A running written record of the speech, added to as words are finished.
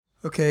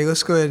Okay,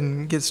 let's go ahead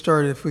and get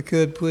started if we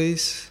could,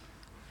 please.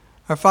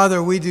 Our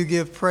Father, we do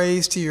give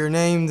praise to your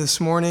name this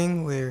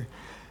morning. We're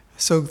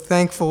so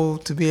thankful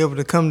to be able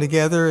to come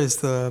together as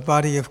the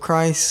body of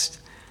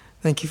Christ.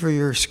 Thank you for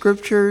your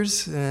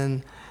scriptures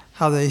and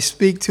how they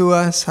speak to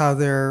us, how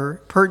they're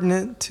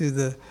pertinent to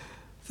the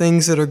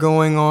things that are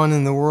going on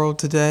in the world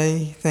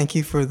today. Thank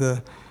you for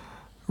the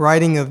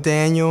writing of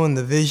Daniel and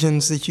the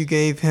visions that you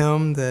gave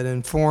him that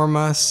inform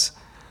us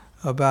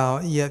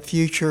about yet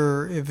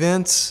future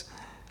events.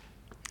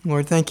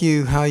 Lord, thank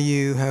you how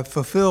you have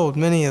fulfilled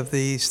many of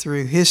these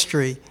through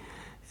history,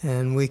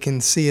 and we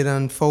can see it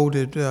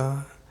unfolded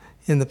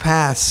in the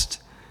past,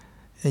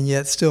 and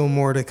yet still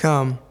more to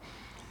come.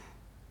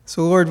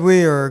 So, Lord,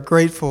 we are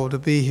grateful to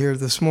be here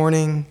this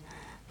morning.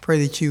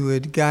 Pray that you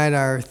would guide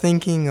our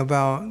thinking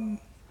about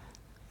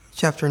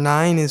chapter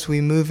 9 as we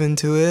move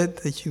into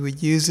it, that you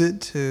would use it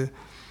to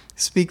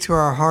speak to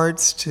our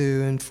hearts, to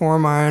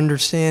inform our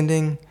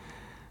understanding.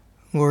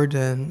 Lord,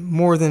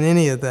 more than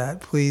any of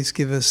that, please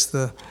give us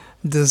the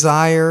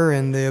desire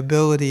and the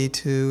ability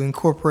to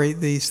incorporate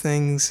these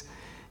things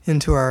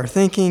into our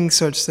thinking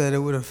such that it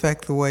would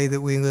affect the way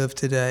that we live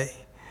today.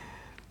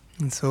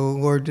 And so,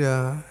 Lord,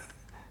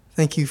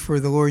 thank you for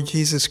the Lord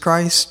Jesus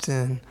Christ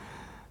and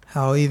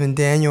how even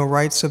Daniel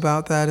writes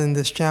about that in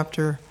this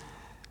chapter.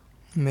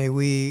 May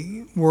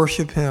we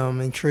worship him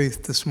in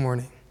truth this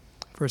morning.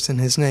 For it's in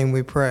his name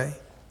we pray.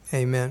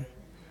 Amen.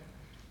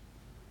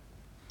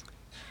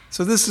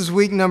 So this is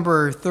week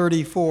number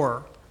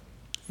 34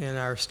 in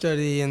our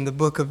study in the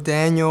book of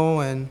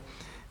Daniel, and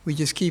we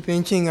just keep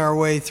inching our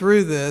way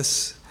through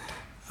this.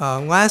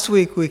 Last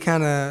week we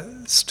kind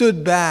of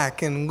stood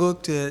back and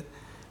looked at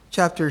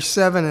chapters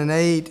 7 and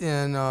 8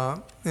 in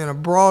a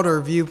broader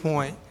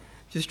viewpoint,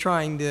 just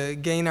trying to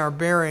gain our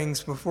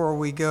bearings before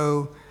we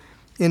go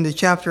into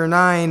chapter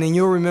 9. And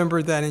you'll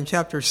remember that in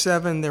chapter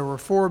 7 there were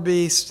 4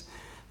 beasts,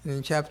 and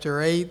in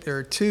chapter 8 there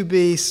are 2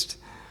 beasts.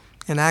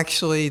 And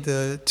actually,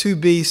 the 2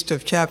 beasts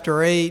of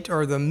chapter 8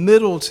 are the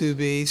middle 2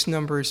 beasts,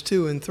 numbers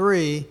 2 and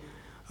 3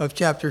 of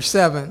chapter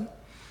 7.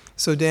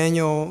 So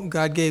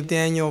God gave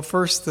Daniel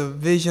first the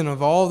vision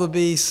of all the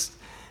beasts,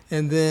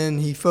 and then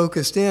he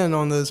focused in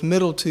on those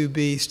middle 2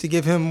 beasts to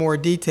give him more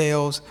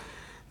details,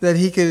 that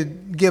he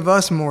could give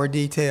us more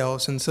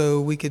details. And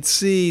so we could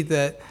see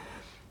that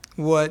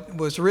what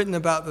was written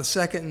about the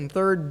second and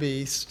third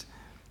beast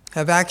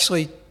have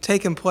actually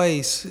taken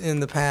place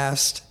in the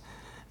past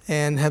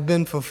and have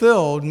been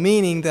fulfilled,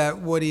 meaning that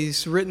what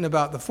he's written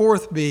about the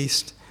 4th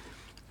beast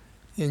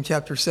in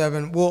chapter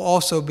 7 will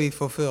also be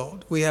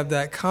fulfilled. We have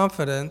that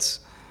confidence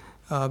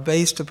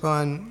based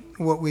upon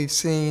what we've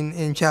seen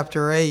in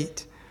chapter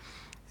 8.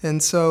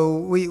 And so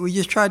we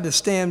just tried to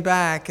stand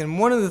back, and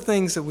one of the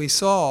things that we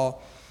saw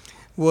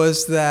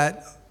was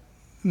that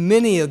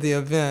many of the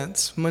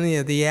events, many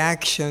of the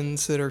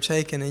actions that are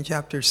taken in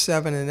chapters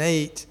 7 and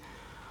 8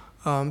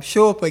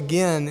 show up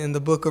again in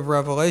the book of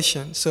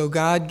Revelation. So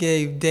God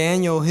gave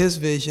Daniel his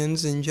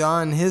visions and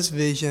John his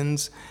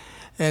visions,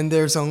 and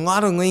there's a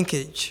lot of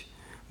linkage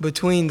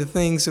between the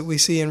things that we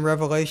see in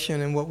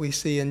Revelation and what we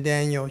see in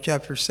Daniel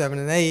chapter 7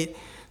 and 8.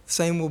 The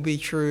same will be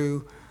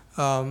true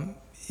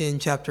in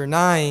chapter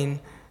 9,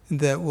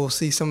 that we'll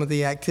see some of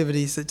the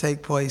activities that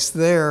take place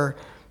there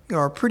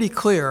are pretty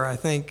clear, I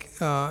think,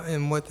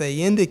 in what they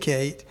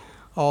indicate,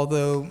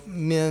 although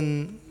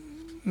men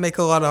make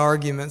a lot of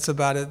arguments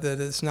about it that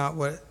it's not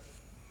what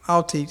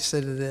I'll teach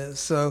that it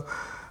is. So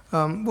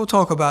we'll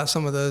talk about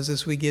some of those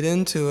as we get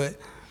into it.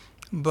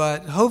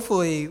 But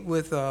hopefully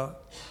with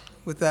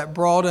that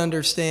broad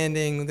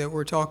understanding that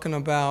we're talking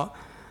about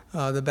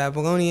the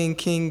Babylonian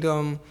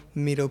kingdom,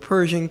 the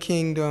Medo-Persian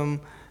kingdom,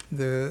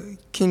 the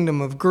kingdom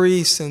of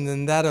Greece, and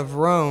then that of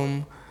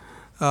Rome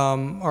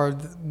are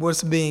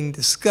what's being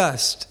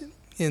discussed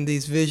in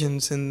these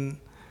visions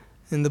in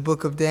the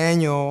book of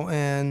Daniel.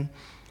 And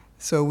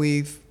so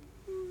we've,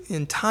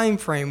 in time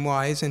frame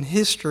wise, in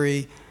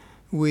history,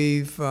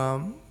 we've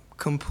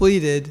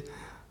completed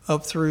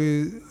up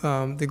through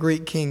the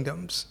Greek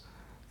kingdoms.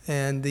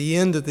 And the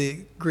end of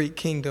the Greek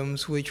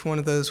kingdoms, which one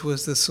of those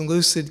was the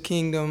Seleucid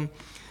kingdom,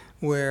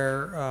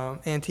 where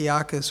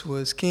Antiochus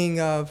was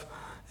king of.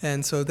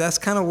 And so that's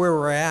kind of where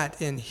we're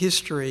at in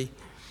history.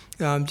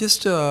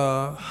 Just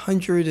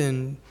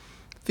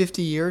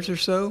 150 years or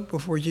so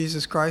before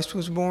Jesus Christ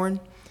was born.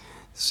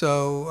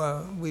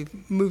 So we've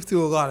moved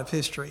through a lot of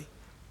history,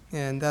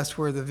 and that's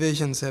where the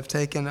visions have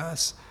taken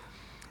us.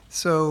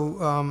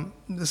 So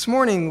this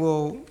morning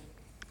we'll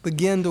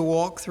begin to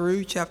walk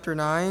through chapter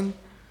 9.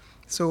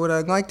 So what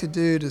I'd like to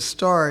do to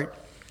start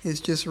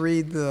is just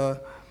read the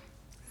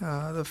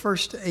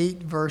first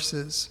 8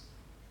 verses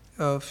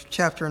of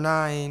chapter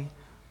 9,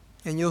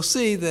 and you'll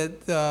see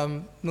that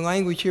the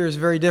language here is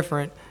very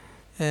different,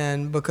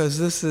 and because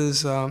this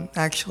is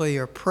actually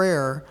a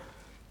prayer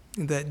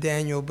that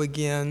Daniel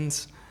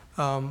begins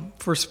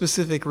for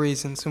specific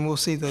reasons, and we'll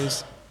see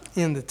those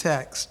in the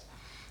text.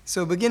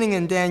 So beginning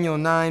in Daniel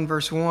 9,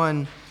 verse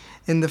 1,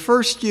 in the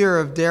first year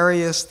of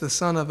Darius the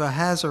son of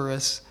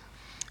Ahasuerus,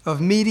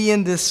 of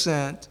Median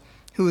descent,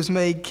 who was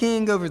made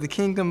king over the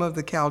kingdom of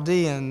the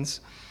Chaldeans,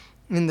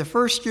 in the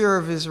first year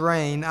of his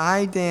reign,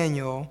 I,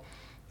 Daniel,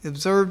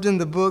 observed in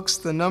the books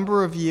the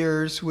number of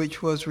years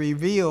which was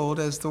revealed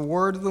as the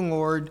word of the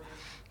Lord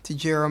to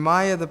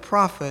Jeremiah the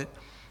prophet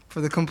for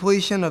the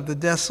completion of the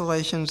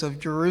desolations of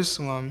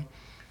Jerusalem,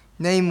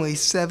 namely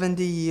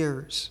 70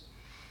 years.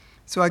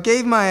 So I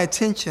gave my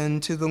attention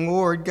to the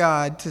Lord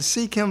God to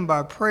seek him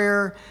by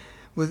prayer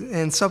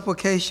and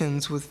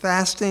supplications with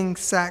fasting,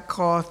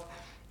 sackcloth,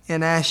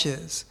 and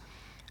ashes.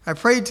 I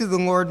prayed to the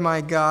Lord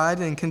my God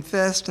and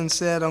confessed and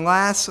said,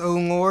 Alas, O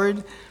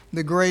Lord,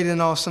 the great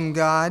and awesome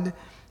God,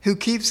 who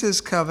keeps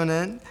his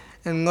covenant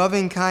and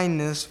loving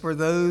kindness for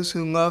those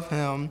who love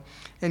him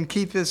and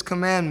keep his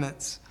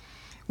commandments.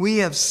 We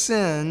have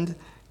sinned,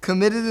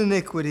 committed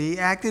iniquity,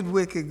 acted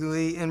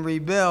wickedly, and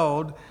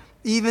rebelled,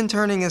 even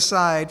turning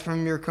aside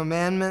from your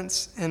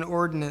commandments and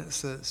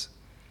ordinances.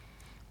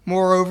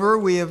 Moreover,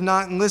 we have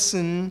not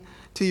listened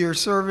to your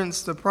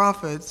servants the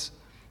prophets,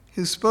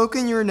 who spoke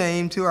in your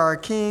name to our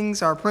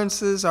kings, our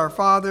princes, our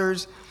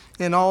fathers,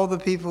 and all the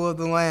people of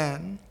the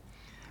land.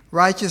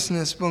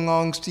 Righteousness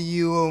belongs to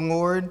you, O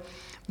Lord,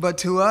 but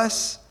to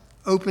us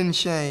open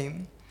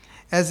shame.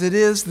 As it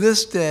is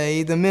this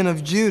day, the men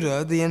of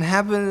Judah, the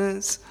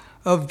inhabitants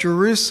of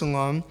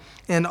Jerusalem,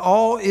 and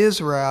all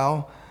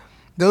Israel,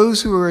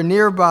 those who are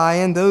nearby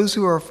and those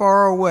who are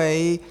far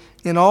away,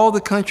 in all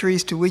the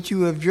countries to which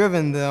you have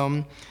driven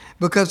them,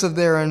 because of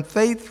their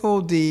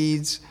unfaithful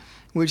deeds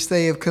which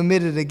they have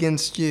committed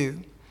against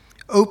you.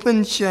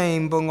 Open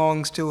shame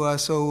belongs to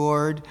us, O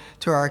Lord,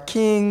 to our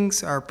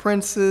kings, our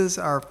princes,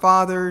 our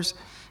fathers,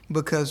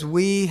 because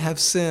we have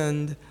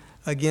sinned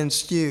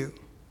against you.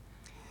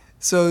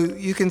 So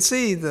you can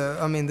see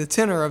the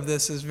tenor of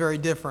this is very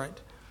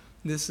different.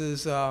 This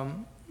is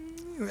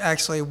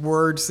actually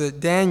words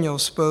that Daniel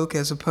spoke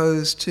as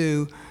opposed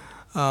to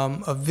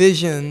a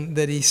vision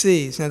that he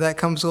sees. Now that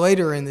comes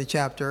later in the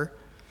chapter,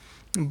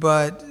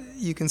 but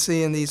you can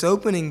see in these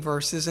opening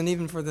verses, and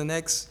even for the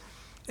next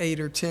 8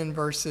 or 10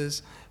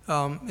 verses,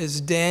 is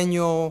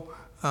Daniel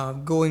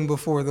going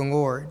before the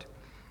Lord.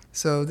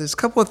 So there's a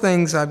couple of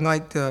things I'd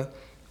like to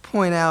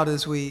point out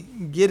as we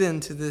get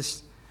into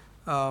this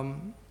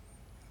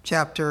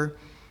chapter.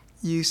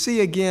 You see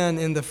again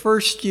in the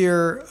first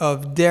year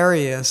of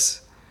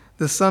Darius,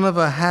 the son of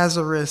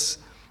Ahasuerus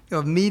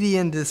of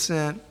Median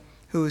descent,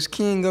 who was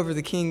king over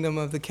the kingdom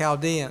of the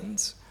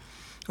Chaldeans.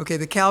 Okay,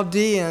 the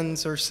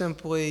Chaldeans are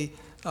simply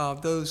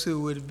those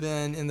who would have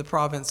been in the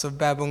province of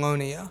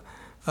Babylonia.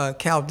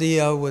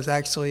 Chaldea was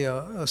actually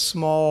a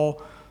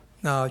small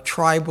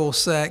tribal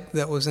sect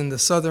that was in the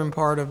southern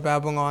part of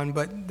Babylon,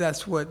 but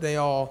that's what they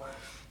all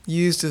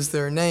used as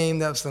their name.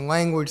 That was the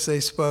language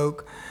they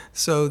spoke.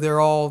 So they're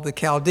all the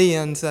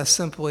Chaldeans. That's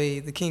simply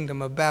the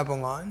kingdom of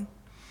Babylon.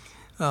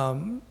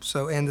 And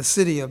the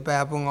city of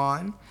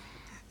Babylon.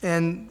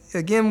 And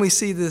again, we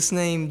see this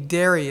name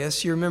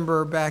Darius. You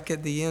remember back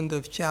at the end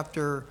of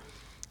chapter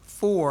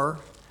 5,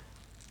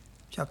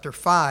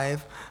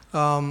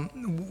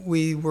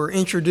 we were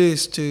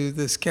introduced to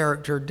this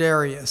character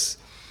Darius.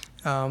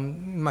 I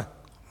want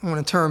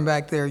to turn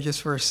back there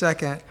just for a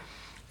second.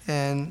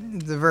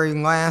 And the very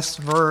last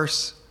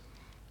verse,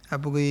 I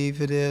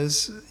believe it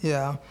is,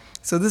 yeah.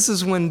 So this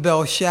is when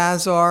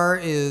Belshazzar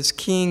is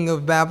king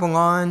of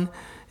Babylon,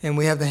 and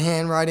we have the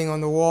handwriting on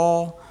the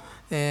wall.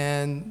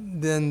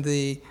 And then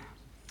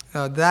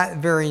that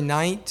very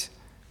night,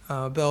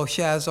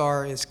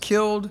 Belshazzar is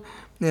killed.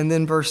 And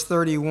then verse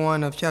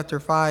 31 of chapter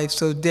 5,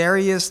 so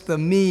Darius the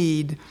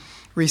Mede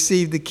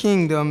received the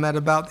kingdom at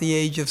about the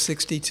age of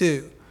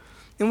 62.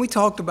 And we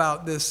talked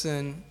about this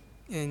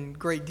in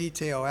great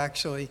detail,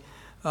 actually.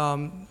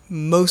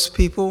 Most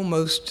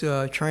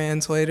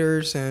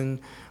translators and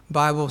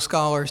Bible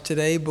scholars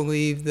today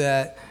believe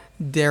that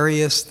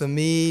Darius the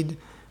Mede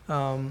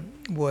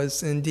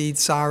was indeed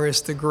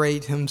Cyrus the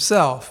Great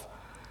himself.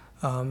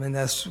 And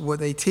that's what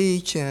they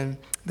teach, and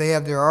they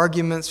have their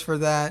arguments for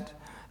that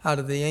out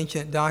of the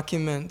ancient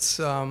documents.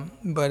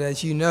 But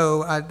as you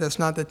know, that's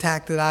not the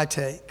tack that I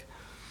take.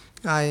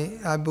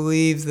 I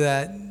believe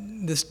that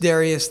this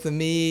Darius the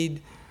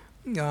Mede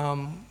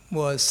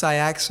was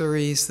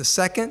Cyaxares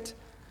II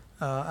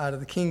out of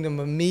the kingdom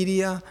of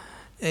Media.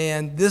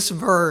 And this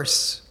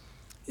verse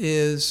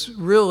is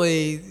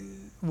really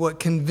what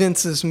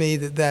convinces me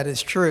that that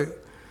is true.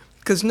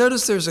 Because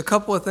notice there's a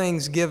couple of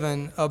things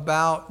given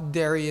about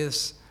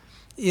Darius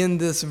in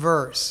this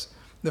verse.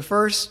 The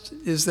first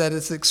is that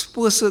it's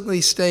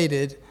explicitly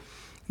stated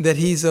that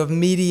he's of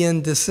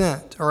Median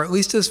descent, or at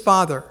least his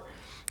father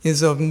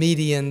is of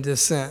Median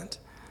descent.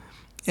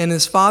 And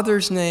his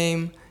father's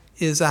name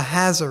is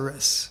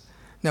Ahasuerus.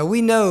 Now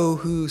we know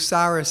who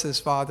Cyrus's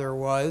father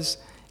was,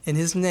 and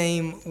his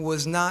name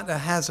was not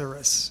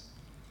Ahasuerus.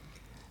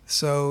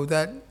 So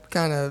that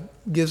kind of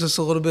gives us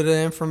a little bit of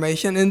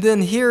information. And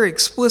then here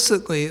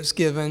explicitly it's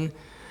given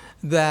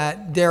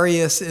that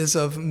Darius is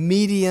of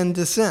Median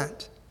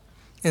descent,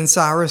 and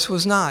Cyrus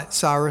was not.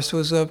 Cyrus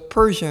was of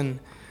Persian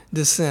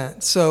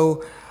descent.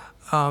 So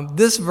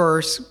this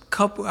verse,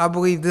 I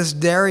believe this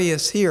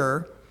Darius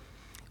here,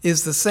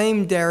 is the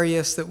same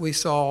Darius that we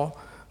saw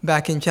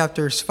back in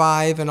chapters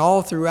 5 and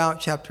all throughout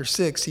chapter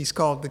 6. He's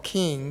called the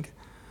king.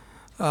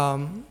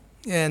 And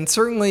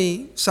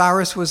certainly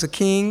Cyrus was a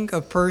king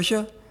of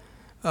Persia.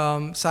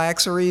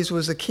 Cyaxares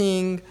was a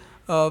king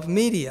of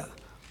Media.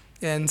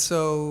 And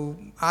so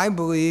I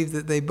believe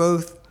that they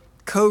both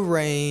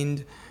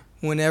co-reigned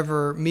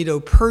whenever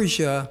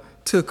Medo-Persia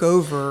took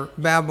over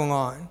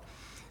Babylon.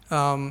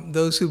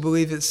 Those who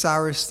believe that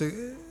Cyrus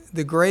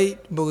the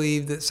Great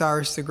believe that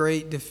Cyrus the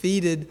Great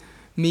defeated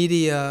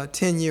Media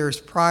 10 years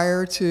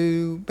prior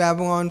to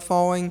Babylon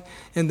falling,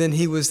 and then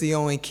he was the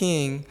only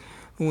king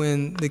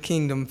when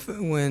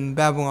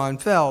Babylon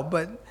fell.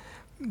 But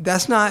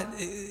that's not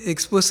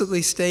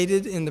explicitly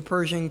stated in the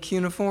Persian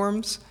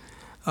cuneiforms.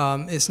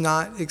 It's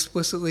not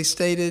explicitly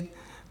stated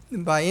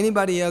by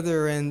anybody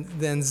other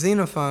than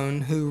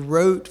Xenophon, who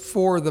wrote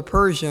for the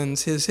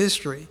Persians his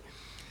history.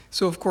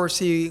 So, of course,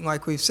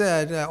 like we've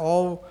said,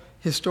 all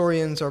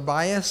historians are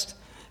biased.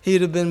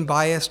 He'd have been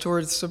biased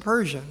towards the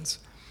Persians.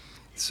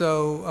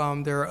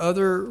 So there are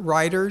other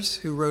writers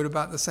who wrote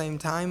about the same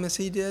time as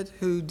he did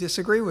who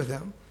disagree with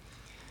him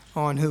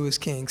on who was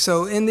king.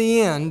 So in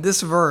the end,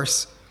 this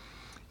verse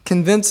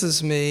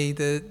convinces me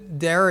that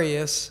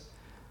Darius,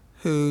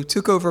 who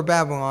took over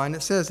Babylon,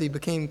 it says he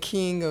became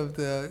king of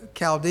the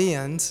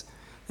Chaldeans,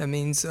 that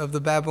means of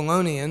the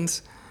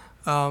Babylonians,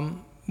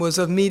 was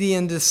of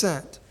Median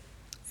descent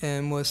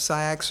and was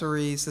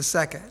Cyaxares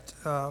II.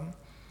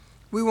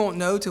 We won't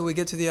know till we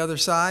get to the other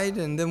side,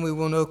 and then we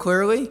will know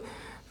clearly.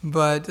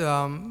 But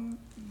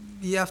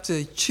you have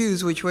to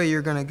choose which way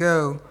you're going to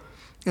go.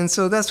 And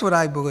so that's what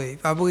I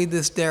believe. I believe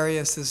this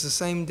Darius is the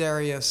same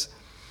Darius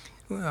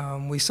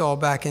we saw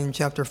back in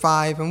chapter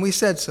 5, and we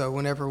said so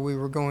whenever we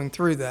were going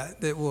through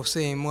that we'll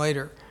see him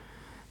later.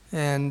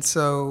 And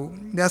so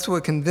that's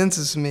what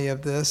convinces me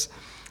of this.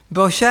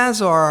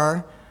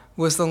 Belshazzar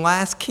was the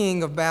last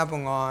king of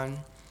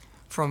Babylon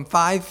from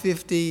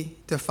 550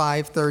 to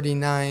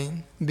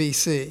 539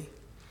 BC.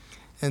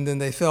 And then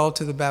they fell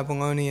to the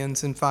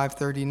Babylonians in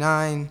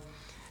 539.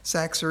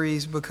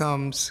 Cyaxares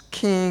becomes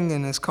king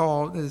and is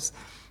called,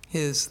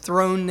 his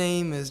throne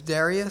name is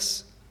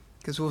Darius,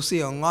 because we'll see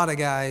a lot of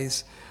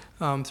guys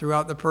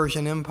throughout the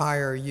Persian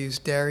Empire use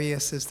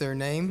Darius as their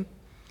name.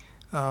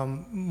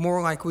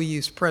 More like we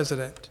use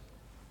president,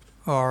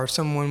 or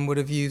someone would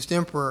have used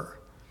emperor.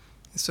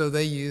 So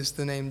they used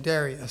the name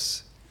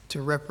Darius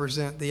to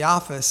represent the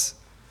office,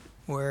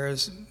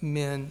 whereas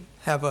men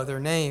have other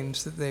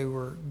names that they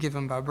were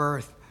given by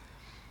birth.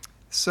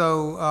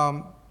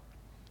 So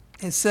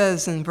it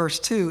says in verse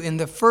 2, in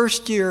the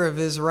first year of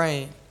his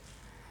reign.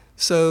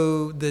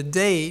 So the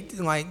date,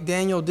 like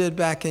Daniel did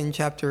back in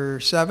chapter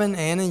 7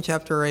 and in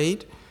chapter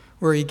 8,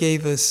 where he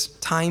gave us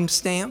time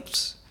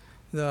stamps.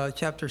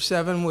 Chapter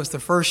 7 was the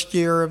first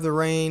year of the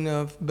reign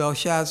of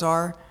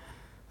Belshazzar.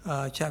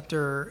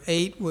 Chapter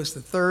 8 was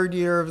the third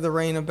year of the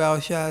reign of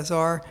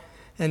Belshazzar.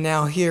 And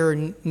now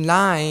here,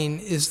 9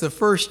 is the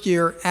first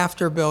year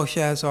after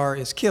Belshazzar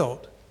is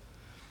killed.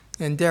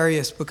 And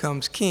Darius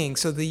becomes king.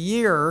 So the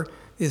year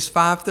is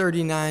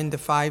 539 to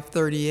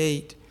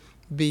 538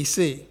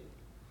 BC.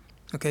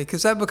 Okay,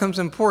 because that becomes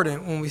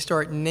important when we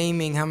start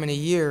naming how many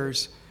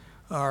years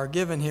are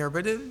given here.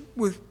 But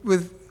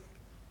with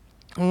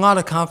a lot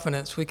of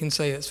confidence, we can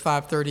say it's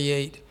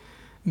 538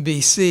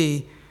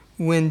 BC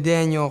when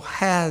Daniel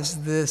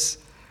has this,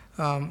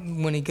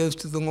 when he goes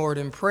to the Lord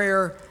in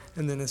prayer,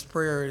 and then his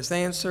prayer is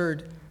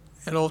answered,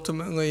 and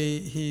ultimately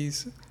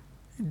he's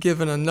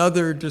given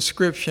another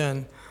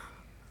description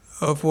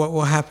of what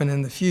will happen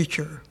in the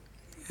future.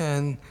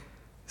 And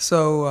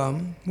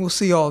so we'll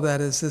see all that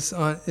as this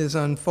is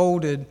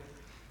unfolded.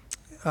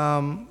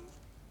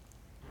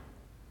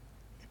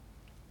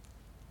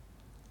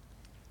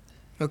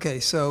 Okay,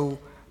 so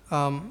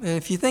and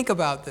if you think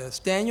about this,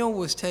 Daniel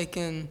was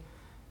taken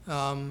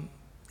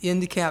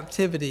into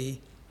captivity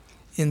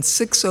in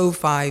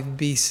 605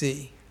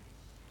 BC.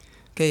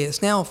 Okay,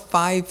 it's now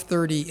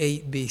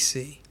 538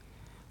 BC.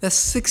 That's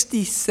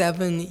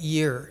 67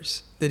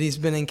 years that he's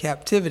been in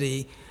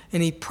captivity,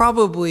 and he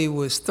probably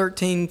was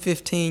 13,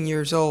 15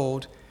 years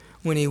old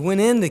when he went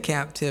into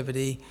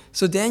captivity.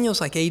 So Daniel's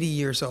like 80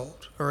 years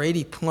old, or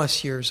 80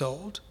 plus years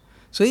old.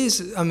 So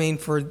he's,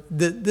 for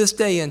this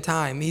day and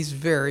time, he's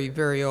very,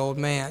 very old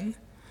man,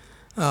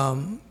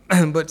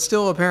 but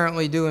still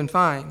apparently doing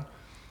fine.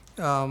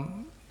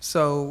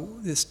 So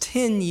this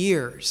 10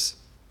 years,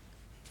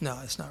 no,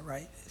 it's not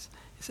right.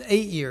 It's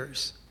 8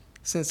 years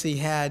since he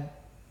had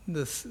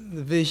the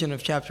vision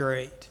of chapter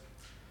 8.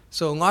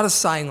 So a lot of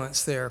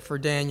silence there for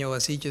Daniel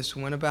as he just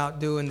went about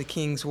doing the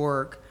king's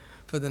work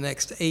for the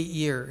next 8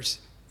 years,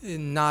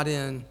 not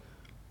in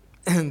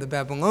the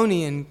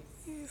Babylonian,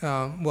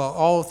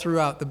 all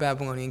throughout the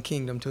Babylonian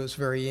kingdom to its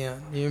very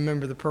end. You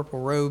remember the purple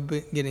robe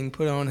getting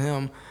put on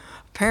him.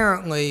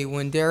 Apparently,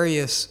 when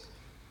Darius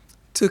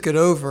took it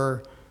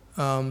over,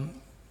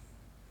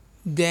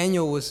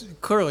 Daniel was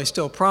clearly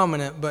still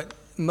prominent, but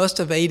must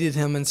have aided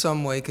him in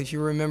some way, because you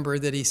remember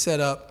that he set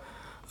up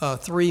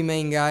 3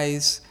 main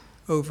guys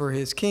over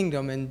his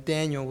kingdom, and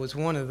Daniel was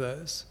one of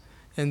those.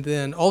 and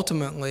then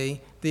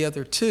ultimately the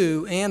other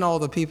two and all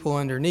the people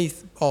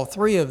underneath, all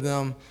three of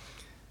them,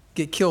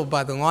 get killed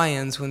by the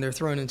lions when they're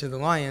thrown into the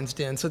lion's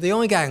den. So the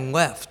only guy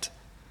left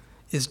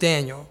is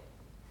Daniel.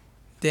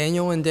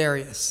 Daniel and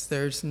Darius.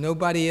 There's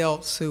nobody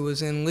else who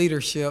was in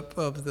leadership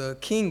of the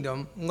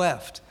kingdom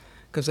left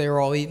because they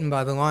were all eaten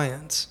by the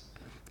lions.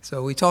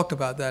 So we talked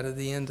about that at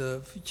the end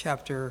of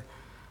chapter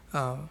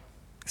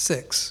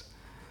 6.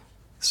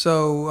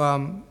 So,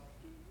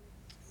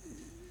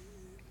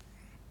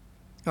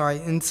 all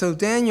right, and so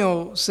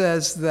Daniel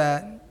says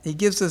that he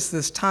gives us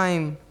this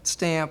time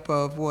stamp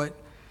of what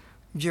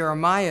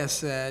Jeremiah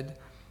said.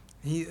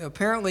 He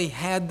apparently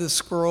had the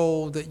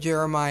scroll that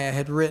Jeremiah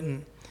had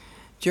written.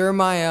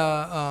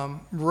 Jeremiah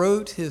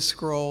wrote his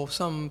scroll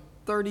some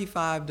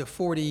 35 to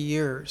 40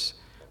 years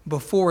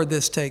before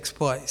this takes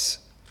place.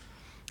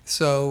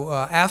 So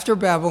after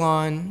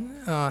Babylon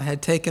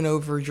had taken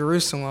over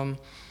Jerusalem,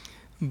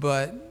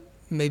 but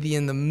maybe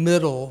in the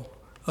middle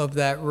of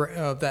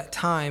that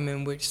time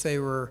in which they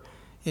were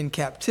in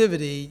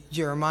captivity,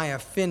 Jeremiah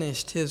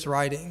finished his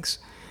writings.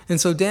 And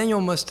so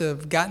Daniel must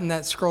have gotten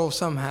that scroll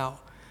somehow.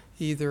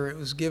 Either it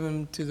was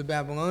given to the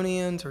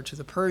Babylonians or to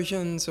the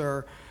Persians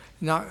or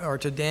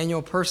to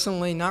Daniel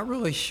personally. Not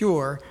really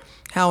sure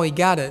how he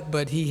got it,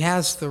 but he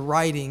has the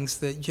writings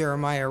that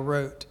Jeremiah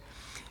wrote.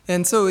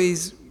 And so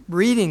he's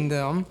reading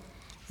them.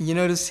 You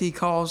notice he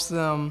calls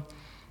them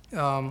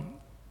the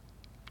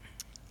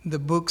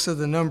books of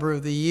the number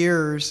of the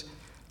years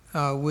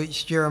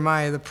which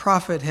Jeremiah the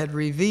prophet had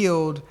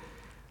revealed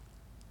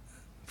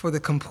for the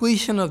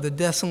completion of the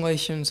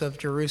desolations of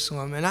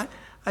Jerusalem. And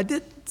I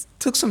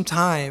took some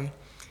time,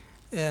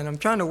 and I'm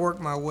trying to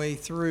work my way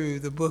through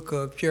the book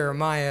of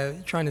Jeremiah,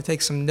 trying to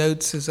take some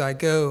notes as I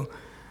go.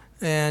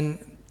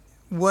 And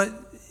what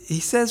he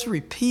says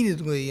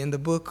repeatedly in the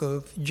book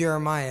of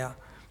Jeremiah,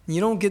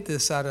 you don't get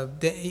this out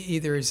of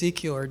either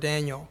Ezekiel or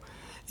Daniel,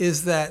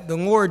 is that the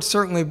Lord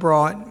certainly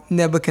brought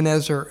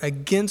Nebuchadnezzar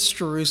against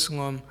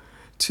Jerusalem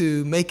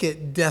to make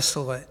it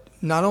desolate.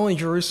 Not only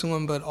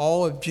Jerusalem, but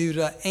all of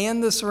Judah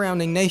and the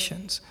surrounding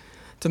nations,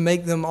 to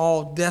make them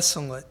all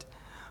desolate.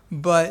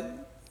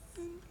 But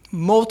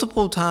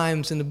multiple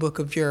times in the book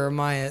of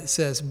Jeremiah it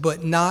says,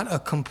 but not a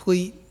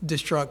complete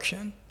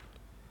destruction.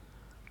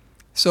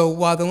 So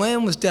while the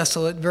land was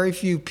desolate, very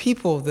few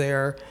people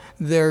there,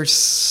 there's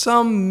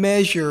some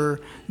measure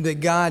that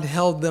God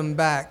held them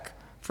back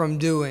from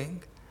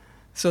doing,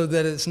 so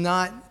that it's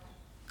not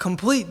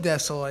complete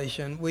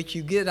desolation, which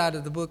you get out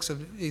of the books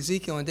of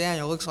Ezekiel and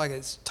Daniel. It looks like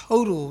it's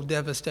total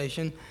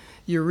devastation.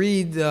 You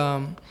read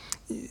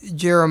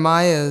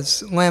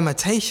Jeremiah's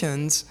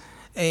Lamentations,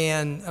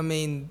 and I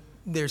mean,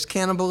 there's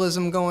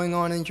cannibalism going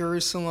on in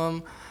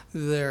Jerusalem.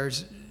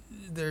 There's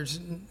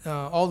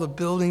all the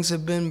buildings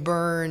have been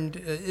burned.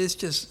 It's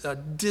just a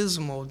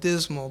dismal,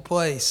 dismal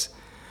place.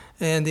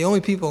 And the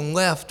only people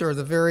left are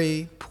the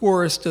very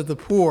poorest of the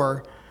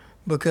poor,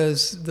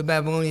 because the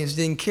Babylonians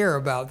didn't care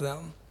about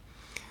them.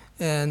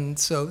 And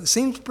so it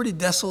seems pretty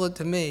desolate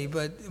to me,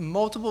 but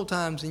multiple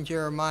times in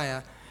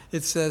Jeremiah,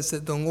 it says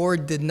that the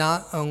Lord did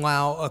not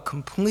allow a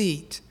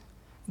complete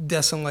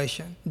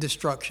desolation,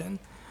 destruction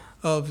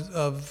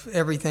of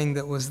everything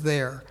that was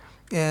there.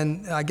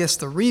 And I guess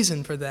the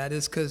reason for that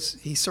is because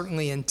he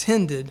certainly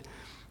intended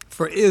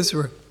for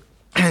Israel,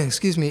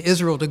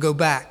 Israel to go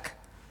back.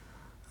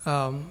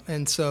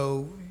 And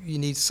so you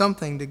need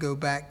something to go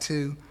back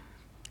to.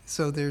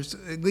 So there's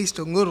at least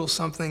a little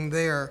something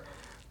there.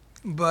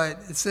 But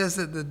it says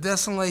that the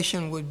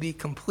desolation would be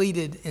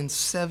completed in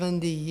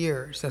 70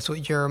 years. That's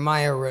what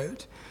Jeremiah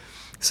wrote.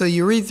 So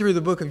you read through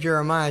the book of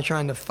Jeremiah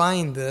trying to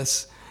find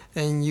this,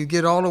 and you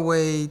get all the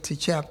way to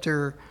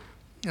chapter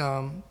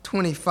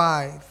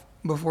 25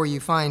 before you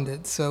find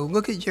it. So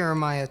look at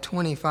Jeremiah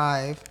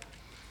 25.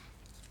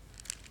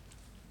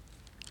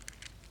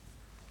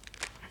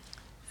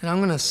 And I'm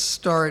going to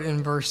start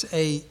in verse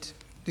 8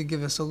 to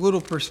give us a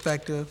little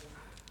perspective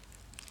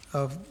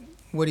of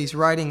what he's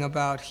writing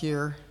about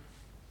here.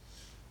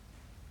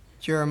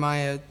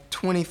 Jeremiah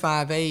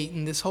 25:8,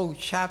 and this whole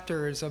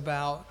chapter is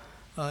about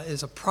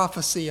is a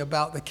prophecy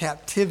about the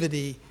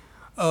captivity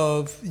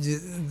of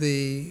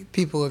the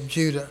people of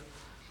Judah.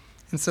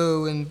 And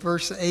so in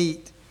verse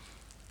 8,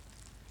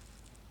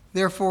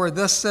 therefore,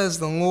 thus says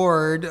the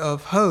Lord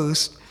of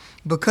hosts,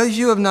 because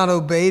you have not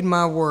obeyed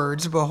my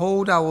words,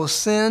 behold, I will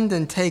send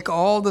and take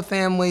all the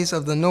families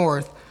of the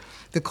north,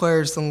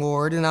 declares the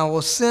Lord, and I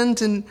will send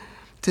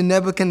to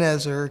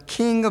Nebuchadnezzar,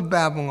 king of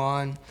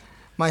Babylon,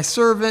 my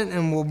servant,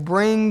 and will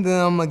bring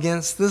them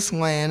against this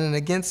land and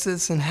against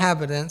its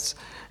inhabitants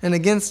and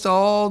against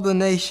all the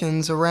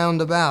nations around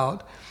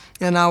about.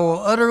 And I will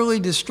utterly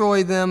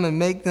destroy them and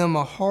make them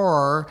a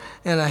horror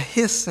and a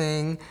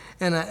hissing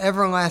and an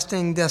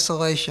everlasting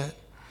desolation.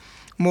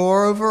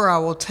 Moreover, I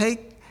will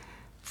take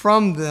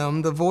from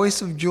them the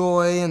voice of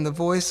joy and the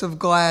voice of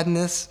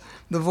gladness,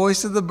 the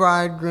voice of the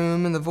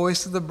bridegroom and the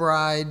voice of the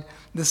bride,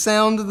 the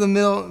sound of the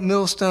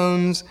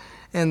millstones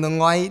and the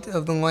light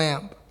of the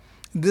lamp.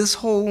 This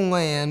whole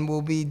land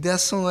will be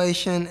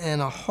desolation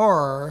and a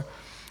horror,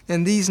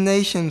 and these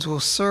nations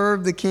will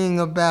serve the king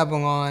of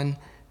Babylon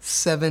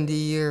 70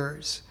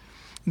 years.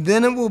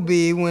 Then it will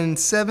be when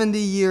 70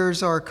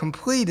 years are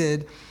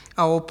completed,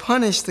 I will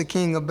punish the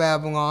king of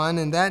Babylon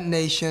and that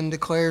nation,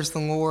 declares the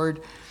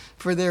Lord,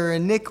 for their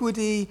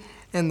iniquity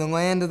in the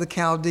land of the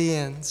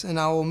Chaldeans, and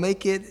I will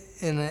make it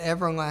in an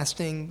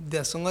everlasting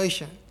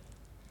desolation.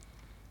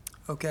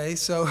 Okay,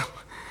 so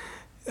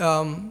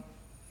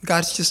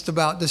God's just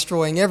about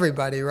destroying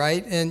everybody,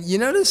 right? And you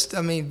notice,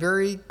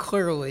 very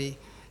clearly,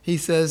 he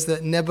says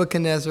that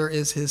Nebuchadnezzar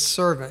is his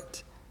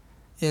servant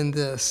in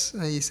this.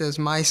 He says,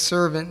 my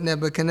servant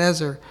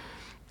Nebuchadnezzar.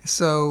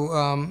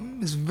 So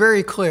it's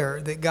very clear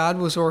that God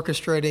was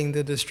orchestrating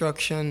the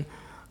destruction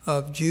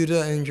of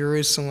Judah and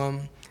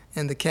Jerusalem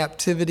and the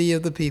captivity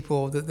of the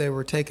people, that they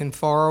were taken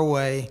far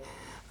away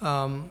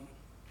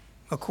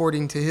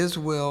according to his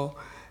will,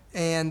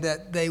 and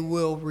that they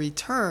will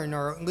return,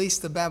 or at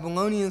least the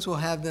Babylonians will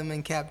have them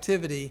in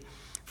captivity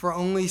for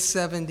only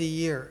 70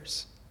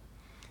 years.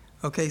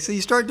 Okay, so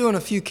you start doing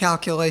a few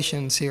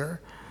calculations here.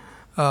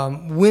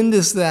 When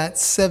does that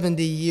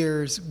 70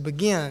 years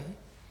begin?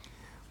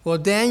 Well,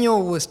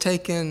 Daniel was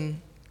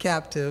taken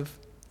captive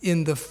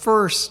in the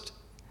first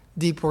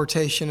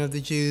deportation of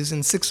the Jews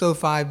in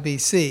 605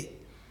 BC.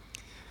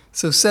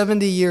 So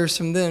 70 years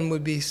from then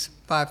would be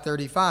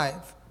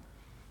 535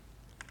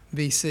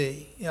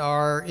 BC.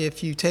 Or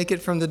if you take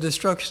it from the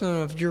destruction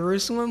of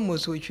Jerusalem,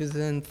 which was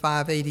in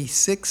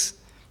 586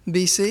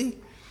 BC,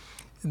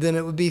 then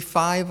it would be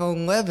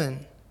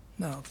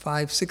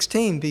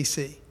 516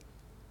 BC,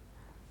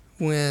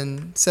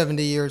 when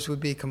 70 years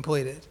would be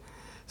completed.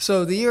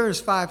 So the year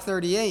is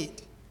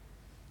 538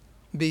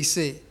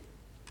 BC,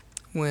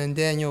 when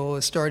Daniel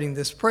is starting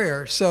this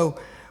prayer. So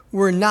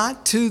we're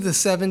not to the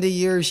 70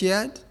 years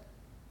yet,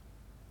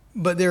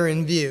 but they're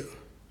in view.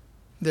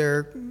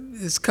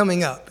 It's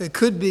coming up. It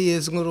could be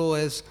as little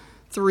as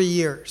 3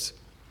 years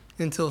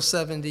until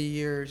 70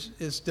 years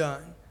is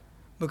done,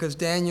 because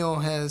Daniel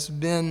has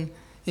been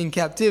in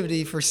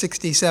captivity for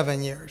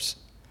 67 years.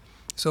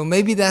 So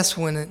maybe that's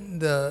when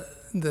the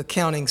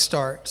counting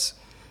starts.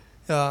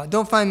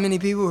 Don't find many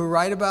people who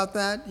write about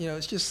that.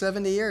 It's just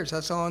 70 years.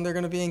 That's how long they're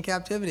going to be in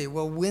captivity.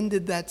 Well, when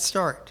did that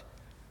start?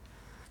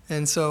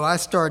 And so I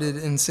started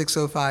in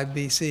 605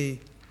 BC,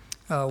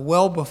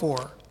 well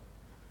before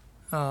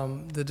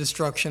the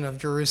destruction of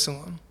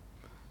Jerusalem.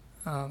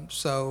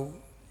 So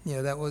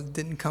that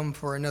didn't come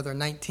for another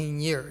 19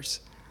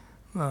 years.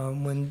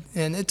 And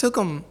it took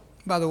them,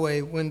 by the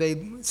way, when they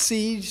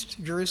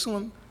sieged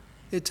Jerusalem,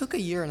 it took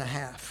 1.5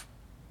 years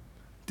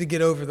to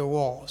get over the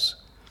walls.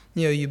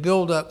 You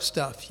build up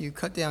stuff. You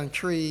cut down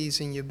trees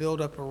and you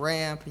build up a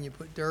ramp and you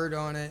put dirt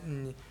on it.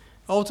 And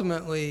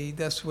ultimately,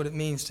 that's what it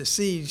means to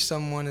siege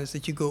someone, is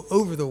that you go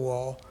over the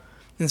wall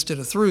instead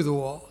of through the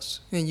walls.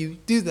 And you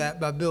do that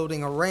by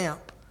building a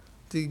ramp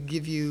to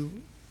give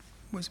you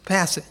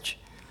passage.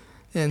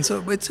 And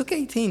so it took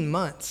 18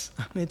 months.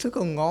 It took a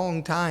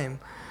long time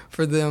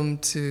for them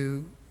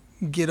to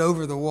get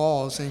over the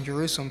walls in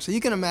Jerusalem. So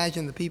you can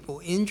imagine the people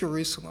in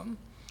Jerusalem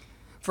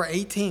for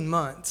 18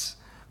 months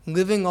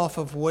living off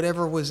of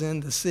whatever was in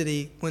the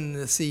city when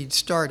the siege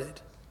started.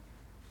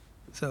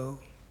 So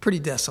pretty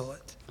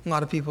desolate. A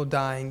lot of people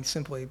dying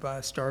simply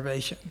by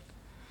starvation.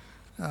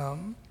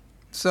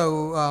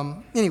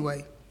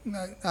 Anyway,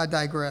 I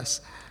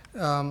digress.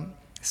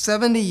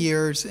 70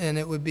 years and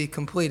it would be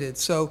completed.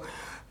 So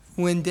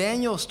when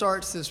Daniel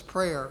starts this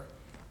prayer,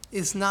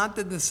 it's not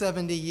that the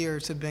 70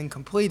 years have been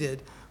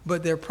completed,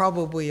 but they're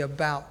probably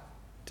about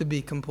to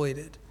be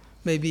completed.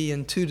 Maybe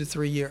in 2 to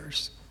 3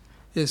 years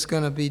it's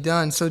going to be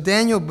done. So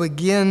Daniel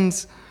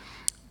begins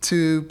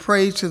to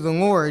pray to the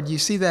Lord. You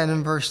see that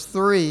in verse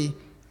 3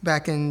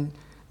 back in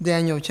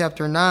Daniel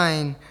chapter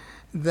 9,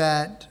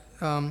 that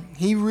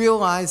he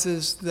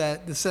realizes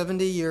that the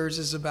 70 years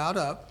is about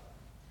up.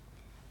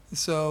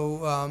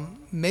 So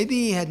maybe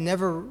he had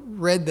never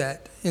read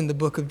that in the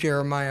book of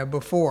Jeremiah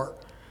before,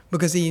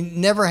 because he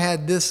never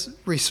had this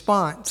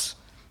response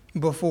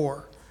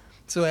before.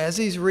 So as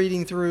he's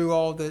reading through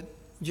all that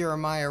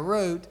Jeremiah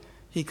wrote,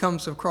 he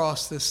comes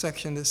across this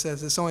section that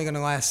says it's only going to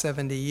last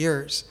 70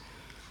 years.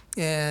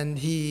 And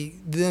he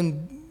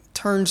then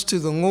turns to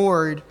the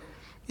Lord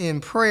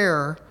in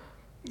prayer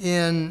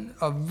in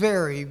a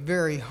very,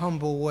 very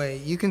humble way.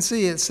 You can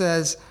see it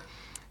says,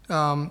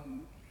 I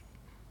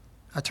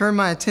turn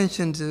my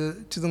attention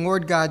to the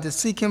Lord God to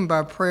seek him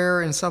by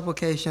prayer and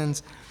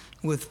supplications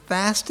with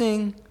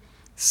fasting,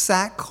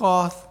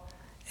 sackcloth,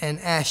 and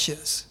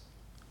ashes.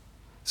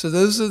 So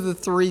those are the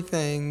 3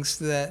 things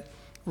that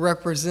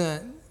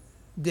represent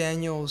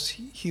Daniel's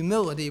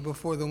humility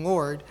before the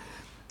Lord.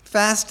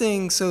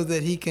 Fasting so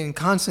that he can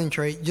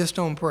concentrate just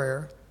on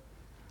prayer.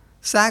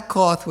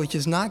 Sackcloth, which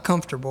is not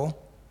comfortable.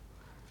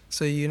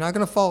 So you're not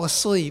going to fall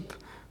asleep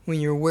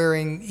when you're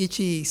wearing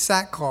itchy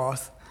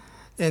sackcloth.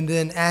 And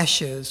then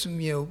ashes,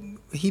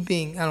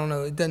 heaping,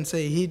 it doesn't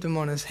say he heaped them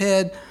on his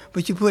head,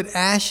 but you put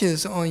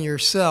ashes on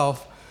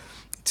yourself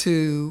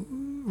to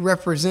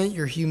represent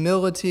your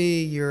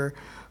humility,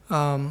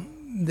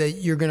 that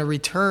you're going to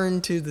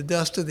return to the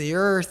dust of the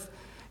earth,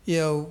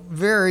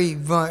 very,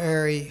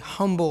 very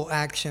humble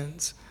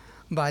actions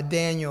by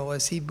Daniel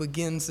as he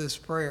begins this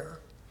prayer.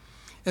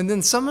 And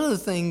then some of the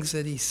things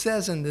that he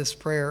says in this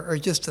prayer are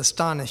just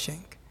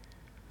astonishing.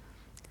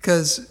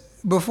 Because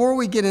before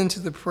we get into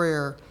the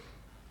prayer,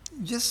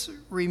 just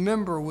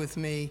remember with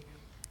me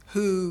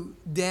who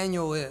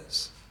Daniel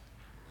is.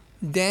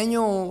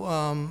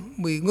 Daniel,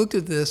 we looked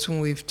at this when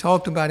we've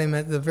talked about him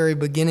at the very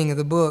beginning of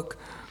the book,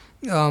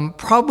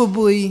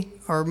 probably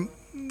or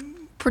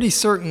pretty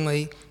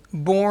certainly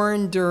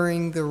born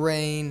during the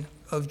reign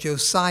of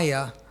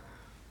Josiah,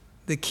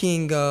 the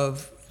king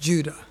of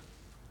Judah.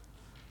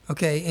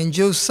 Okay, and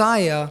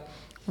Josiah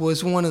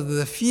was one of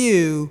the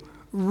few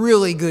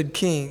really good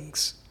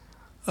kings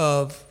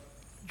of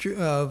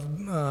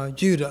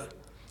Judah.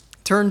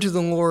 Turned to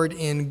the Lord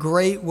in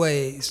great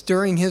ways.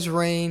 During his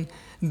reign,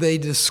 they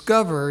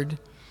discovered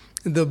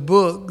the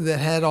book that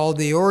had all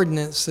the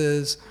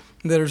ordinances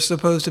that are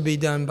supposed to be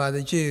done by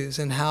the Jews.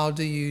 And how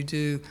do you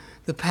do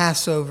the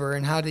Passover?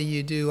 And how do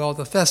you do all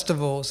the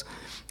festivals?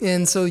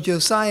 And so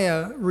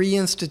Josiah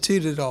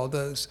reinstituted all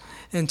those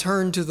and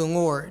turned to the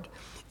Lord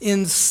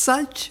in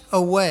such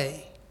a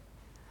way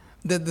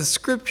that the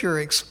scripture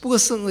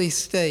explicitly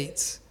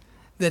states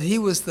that he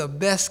was the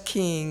best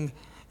king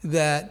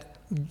that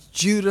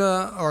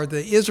Judah or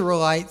the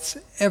Israelites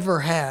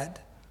ever had.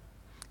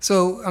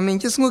 So,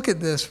 just look at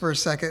this for a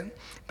second.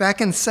 Back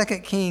in 2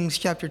 Kings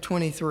chapter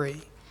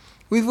 23,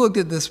 we've looked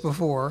at this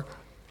before,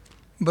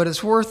 but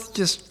it's worth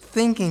just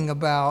thinking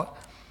about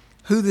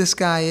who this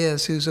guy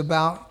is who's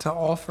about to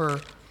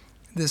offer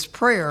this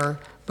prayer,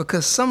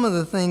 because some of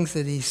the things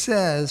that he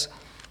says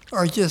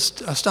are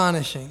just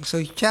astonishing.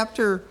 So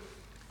 2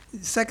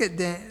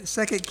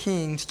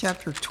 Kings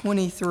chapter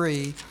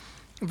 23,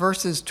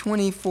 verses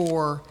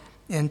 24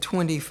 and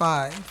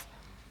 25.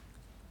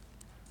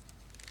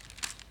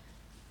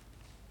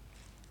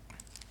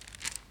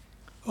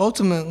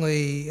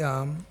 Ultimately,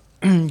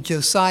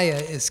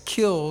 Josiah is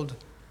killed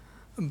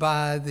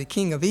by the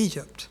king of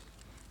Egypt.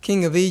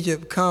 King of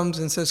Egypt comes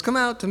and says, "Come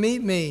out to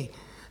meet me.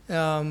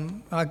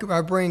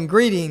 I bring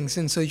greetings."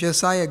 And so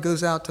Josiah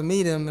goes out to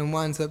meet him and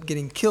winds up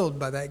getting killed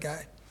by that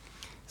guy.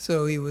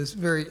 So he was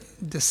very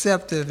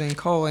deceptive in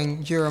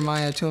calling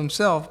Jeremiah to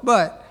himself.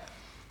 But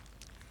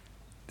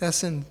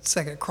that's in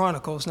 2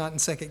 Chronicles, not in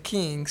 2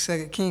 Kings.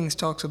 2 Kings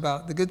talks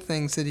about the good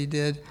things that he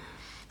did.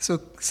 So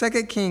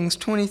 2 Kings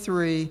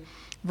 23,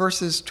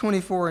 verses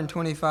 24 and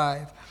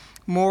 25.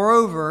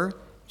 "Moreover,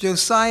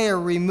 Josiah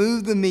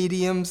removed the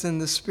mediums and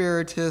the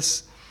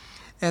spiritists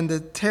and the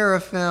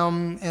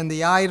teraphim and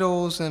the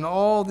idols and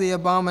all the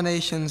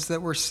abominations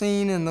that were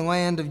seen in the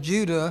land of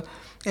Judah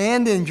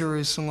and in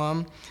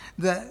Jerusalem,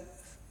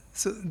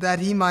 that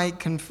he might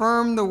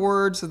confirm the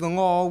words of the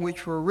law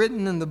which were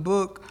written in the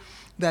book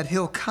that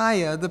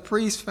Hilkiah the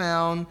priest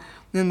found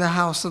in the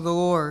house of the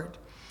Lord.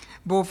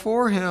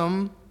 Before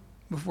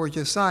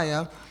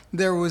Josiah,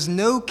 there was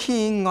no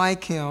king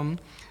like him,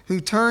 who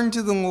turned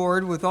to the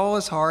Lord with all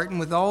his heart and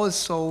with all his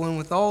soul and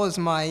with all his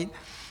might,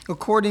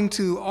 according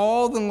to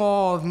all the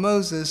law of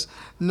Moses,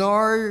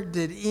 nor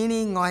did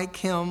any like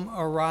him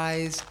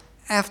arise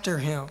after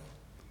him."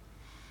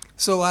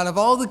 So out of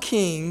all the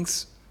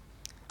kings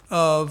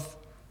of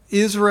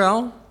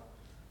Israel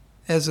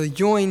as a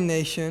joined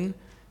nation,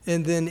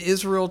 and then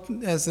Israel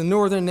as the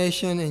northern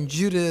nation and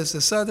Judah as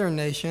the southern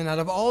nation, out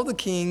of all the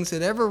kings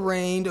that ever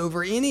reigned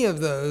over any of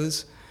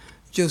those,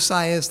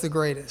 Josiah is the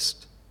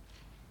greatest.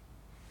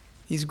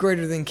 He's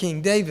greater than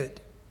King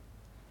David,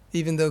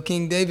 even though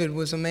King David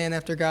was a man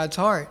after God's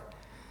heart.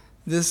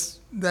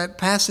 That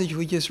passage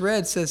we just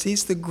read says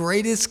he's the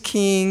greatest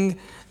king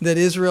that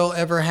Israel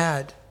ever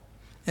had.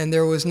 And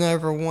there was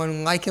never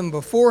one like him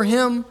before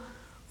him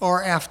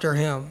or after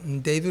him.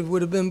 And David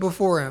would have been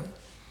before him.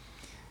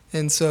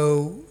 And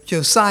so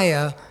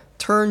Josiah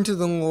turned to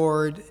the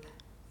Lord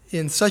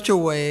in such a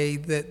way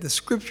that the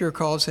scripture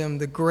calls him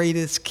the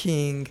greatest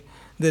king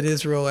that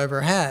Israel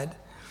ever had.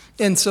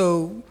 And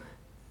so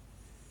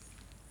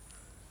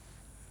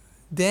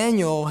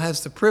Daniel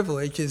has the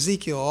privilege,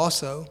 Ezekiel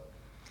also,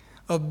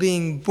 of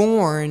being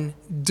born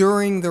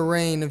during the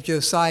reign of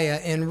Josiah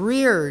and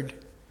reared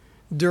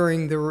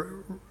during the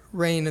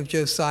reign of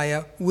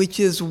Josiah, which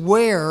is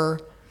where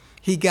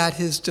he got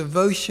his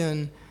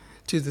devotion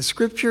to the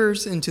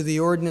scriptures and to the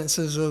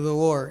ordinances of the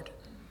Lord.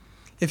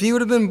 If he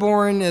would have been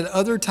born at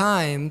other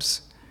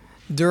times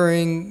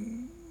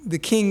during the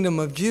kingdom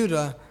of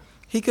Judah,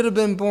 he could have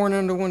been born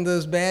under one of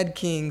those bad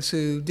kings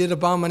who did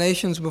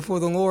abominations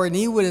before the Lord, and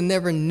he would have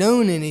never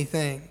known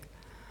anything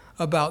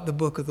about the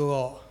book of the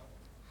law.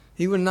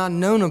 He would not have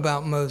known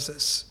about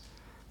Moses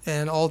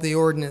and all the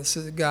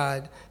ordinances of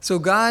God. So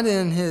God,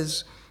 in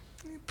his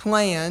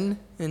plan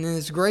and in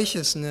his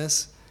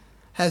graciousness,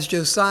 has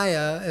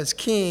Josiah as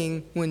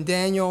king when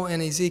Daniel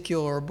and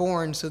Ezekiel are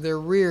born, so they're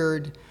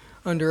reared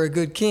under a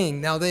good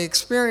king. Now, they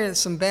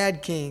experienced some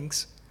bad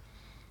kings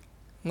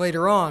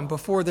later on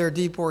before their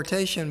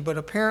deportation, but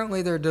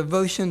apparently their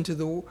devotion to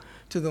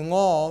the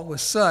law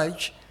was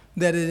such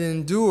that it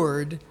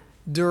endured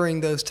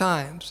during those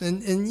times.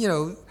 And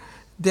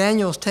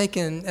Daniel's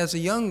taken as a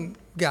young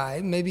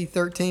guy, maybe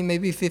 13,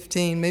 maybe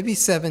 15, maybe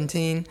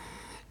 17,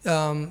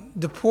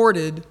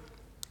 deported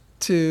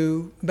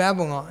to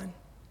Babylon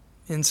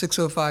in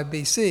 605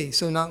 BC,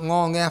 so not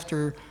long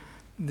after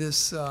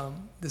this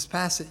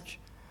passage.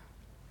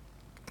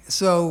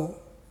 So,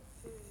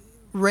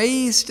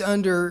 raised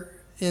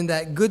in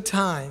that good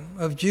time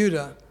of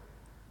Judah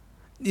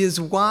is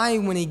why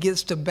when he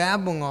gets to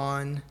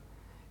Babylon,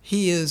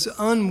 he is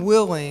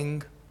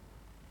unwilling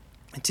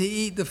to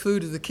eat the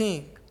food of the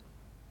king.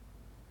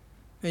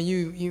 And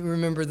you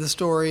remember the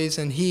stories,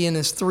 and he and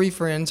his 3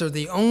 friends are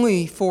the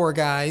only 4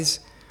 guys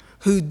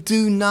who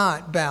do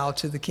not bow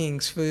to the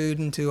king's food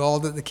and to all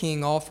that the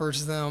king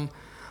offers them.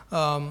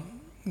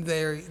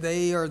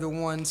 They are the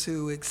ones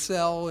who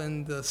excel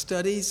in the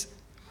studies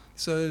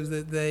so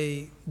that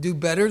they do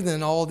better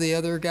than all the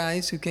other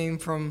guys who came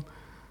from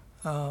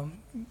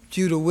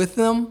Judah with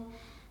them.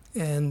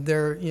 And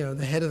they're,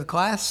 the head of the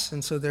class,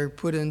 and so they're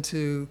put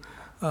into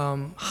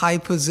high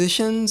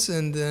positions.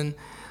 And then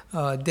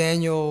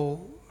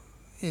Daniel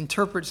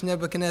interprets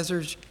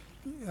Nebuchadnezzar's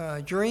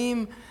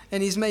dream,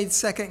 and he's made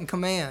second in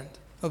command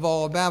of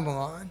all of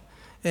Babylon.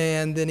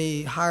 And then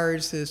he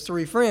hires his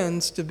 3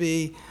 friends to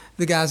be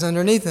the guys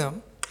underneath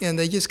him. And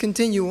they just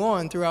continue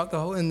on throughout the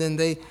whole, and then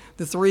the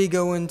 3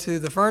 go into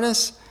the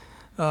furnace,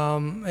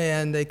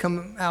 and they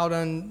come out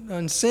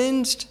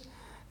unsinged,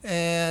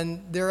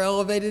 and they're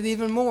elevated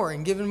even more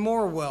and given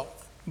more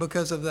wealth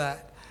because of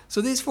that.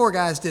 So these 4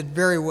 guys did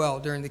very well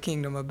during the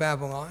kingdom of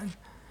Babylon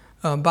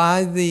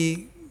by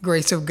the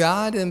grace of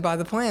God and by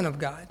the plan of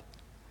God.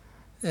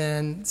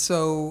 And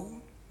so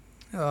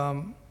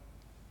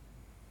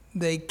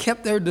they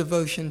kept their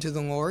devotion to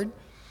the Lord.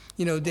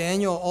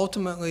 Daniel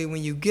ultimately,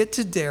 when you get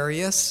to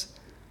Darius,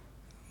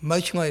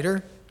 much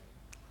later,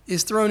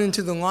 is thrown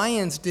into the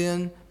lion's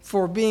den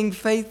for being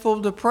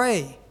faithful to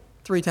pray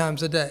 3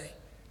 times a day.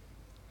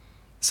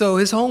 So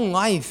his whole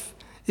life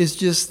is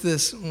just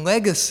this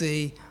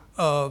legacy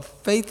of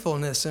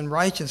faithfulness and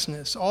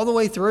righteousness all the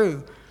way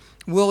through,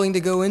 willing to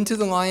go into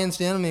the lion's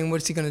den. I mean,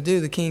 what's he going to do?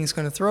 The king's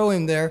going to throw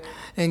him there,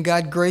 and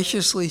God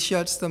graciously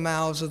shuts the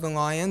mouths of the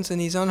lions,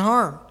 and he's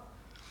unharmed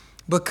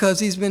because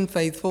he's been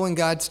faithful, and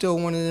God still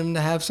wanted him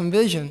to have some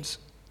visions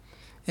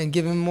and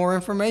give him more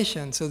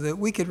information so that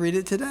we could read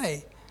it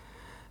today.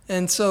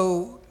 And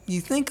so you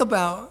think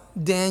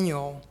about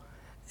Daniel,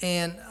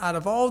 and out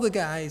of all the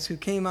guys who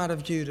came out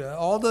of Judah,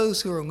 all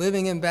those who are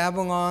living in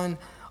Babylon,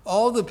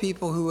 all the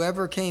people who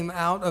ever came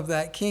out of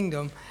that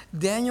kingdom,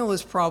 Daniel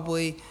is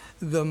probably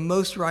the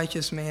most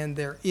righteous man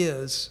there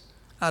is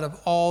out of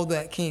all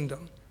that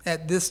kingdom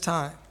at this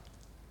time.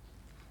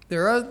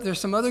 There's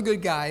some other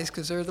good guys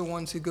because they're the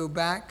ones who go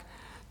back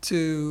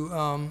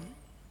to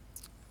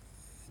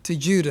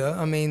Judah.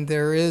 I mean,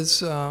 there is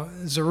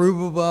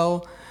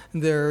Zerubbabel,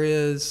 there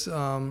is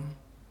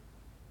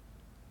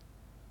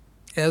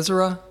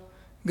Ezra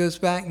goes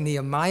back,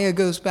 Nehemiah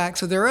goes back.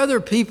 So there are other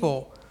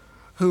people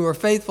who are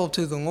faithful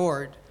to the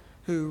Lord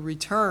who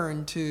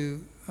return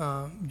to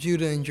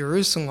Judah and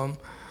Jerusalem.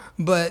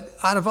 But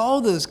out of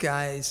all those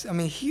guys, I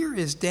mean, here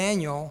is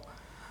Daniel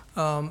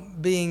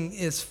being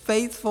as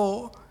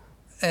faithful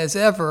as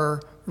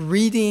ever,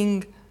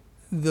 reading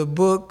the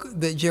book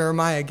that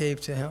Jeremiah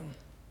gave to him.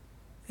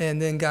 And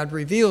then God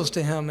reveals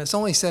to him, it's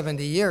only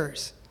 70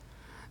 years.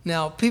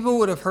 Now, people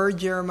would have heard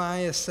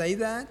Jeremiah say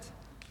that,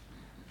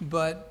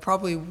 but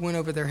probably went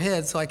over their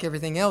heads like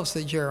everything else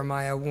that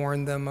Jeremiah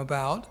warned them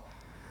about.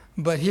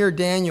 But here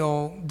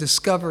Daniel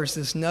discovers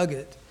this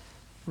nugget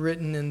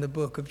written in the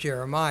book of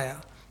Jeremiah,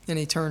 and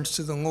he turns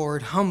to the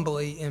Lord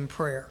humbly in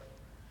prayer.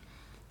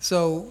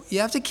 So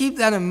you have to keep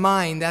that in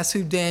mind. That's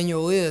who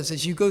Daniel is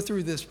as you go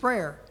through this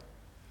prayer,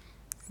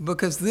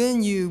 because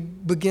then you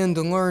begin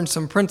to learn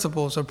some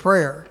principles of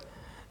prayer,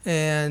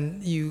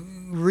 and you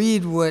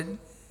read what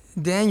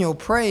Daniel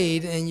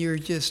prayed, and you're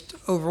just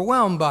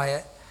overwhelmed by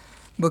it,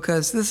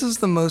 because this is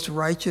the most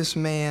righteous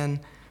man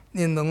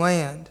in the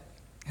land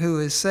who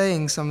is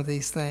saying some of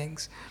these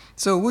things.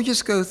 So we'll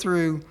just go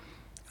through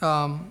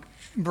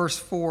verse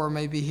 4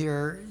 maybe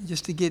here,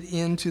 just to get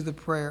into the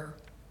prayer.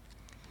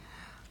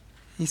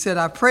 He said,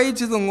 I prayed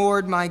to the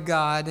Lord my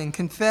God and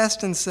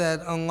confessed and said,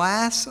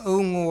 Alas, O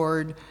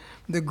Lord,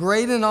 the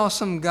great and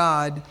awesome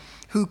God,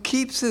 who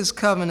keeps his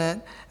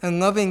covenant and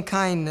loving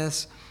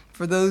kindness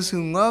for those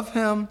who love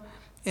him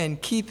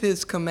and keep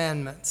his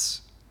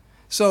commandments.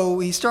 So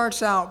he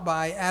starts out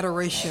by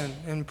adoration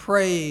and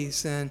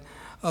praise and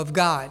of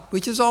God,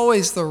 which is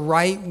always the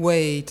right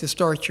way to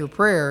start your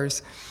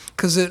prayers,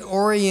 because it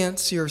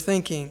orients your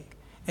thinking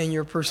and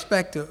your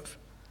perspective.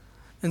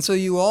 And so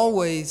you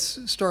always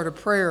start a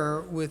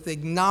prayer with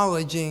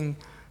acknowledging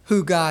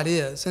who God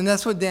is. And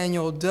that's what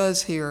Daniel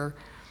does here.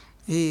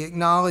 He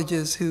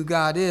acknowledges who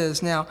God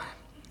is. Now,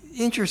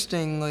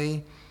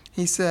 interestingly,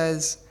 he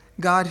says,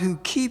 God who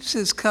keeps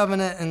his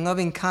covenant and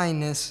loving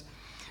kindness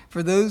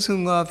for those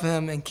who love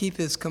him and keep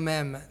his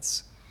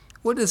commandments.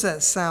 What does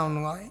that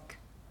sound like?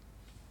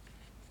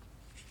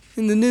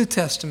 In the New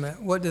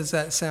Testament, what does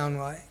that sound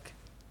like?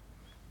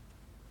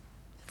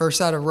 Verse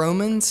out of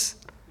Romans?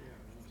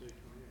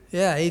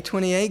 Yeah,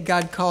 8:28,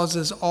 God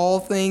causes all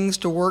things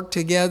to work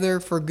together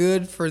for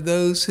good for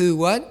those who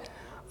what?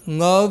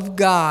 Love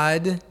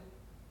God,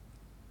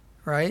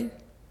 right?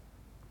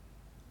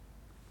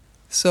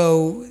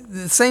 So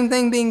the same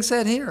thing being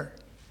said here.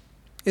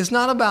 It's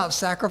not about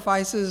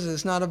sacrifices.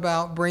 It's not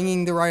about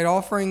bringing the right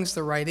offerings,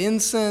 the right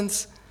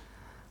incense.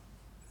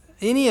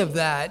 Any of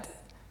that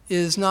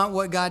is not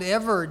what God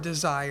ever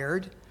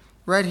desired.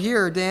 Right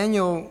here,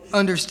 Daniel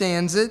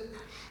understands it,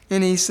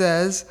 and he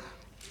says,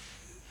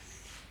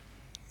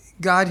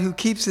 God who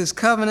keeps his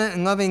covenant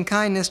and loving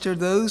kindness to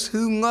those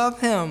who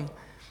love him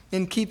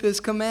and keep his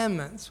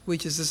commandments,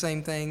 which is the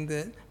same thing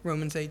that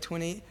Romans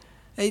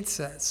 8:28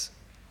 says.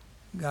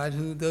 God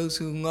those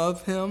who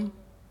love him.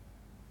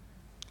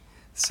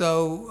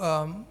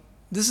 So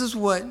this is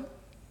what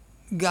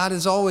God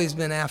has always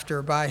been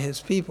after by his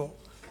people.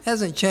 It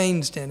hasn't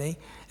changed any.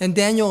 And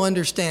Daniel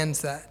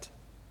understands that.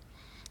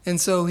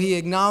 And so he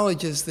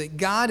acknowledges that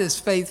God is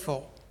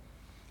faithful.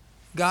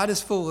 God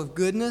is full of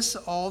goodness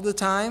all the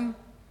time,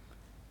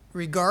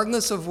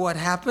 regardless of what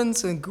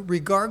happens and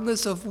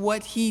regardless of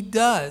what he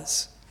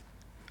does.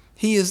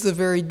 He is the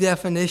very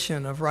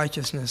definition of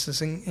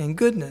righteousness and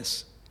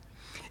goodness.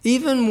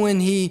 Even when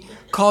he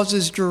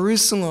causes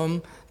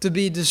Jerusalem to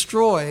be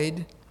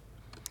destroyed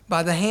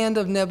by the hand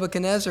of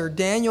Nebuchadnezzar,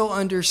 Daniel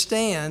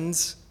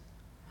understands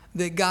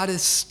that God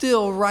is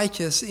still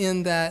righteous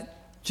in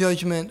that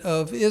judgment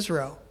of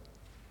Israel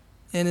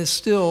and is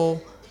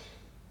still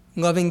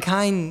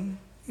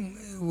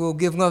will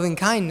give loving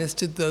kindness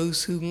to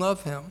those who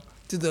love him,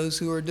 to those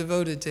who are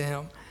devoted to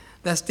him.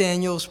 That's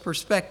Daniel's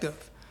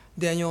perspective.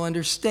 Daniel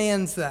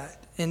understands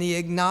that, and he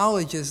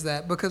acknowledges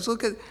that. Because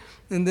look at,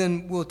 and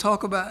then we'll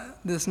talk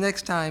about this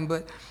next time,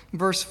 but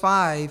verse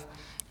 5,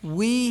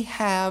 we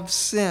have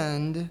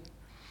sinned,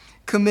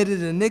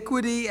 committed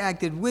iniquity,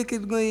 acted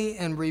wickedly,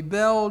 and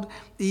rebelled,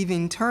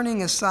 even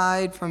turning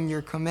aside from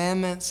your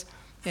commandments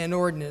and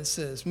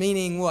ordinances.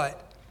 Meaning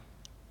what?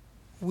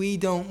 We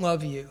don't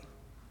love you,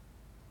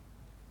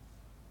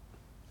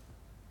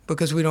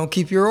 because we don't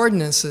keep your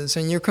ordinances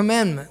and your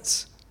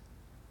commandments.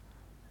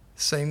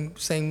 Same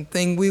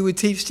thing we would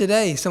teach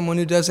today. Someone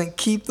who doesn't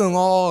keep the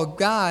law of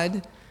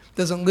God,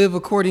 doesn't live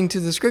according to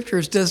the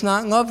scriptures, does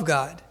not love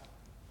God.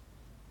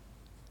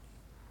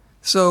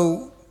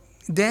 So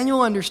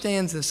Daniel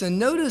understands this. And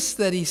notice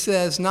that he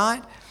says,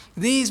 not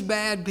these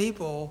bad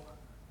people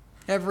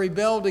have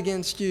rebelled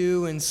against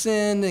you and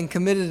sinned and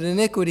committed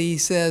iniquity. He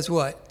says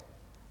what?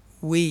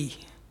 We.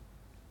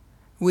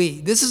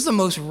 This is the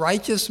most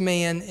righteous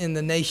man in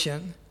the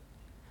nation.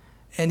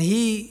 And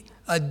he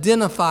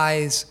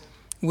identifies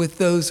with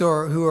those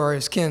who are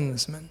his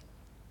kinsmen.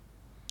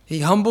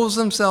 He humbles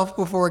himself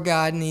before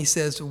God and he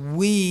says,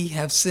 we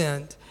have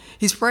sinned.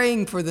 He's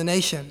praying for the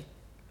nation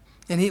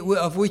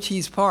of which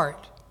he's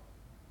part.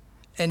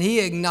 And he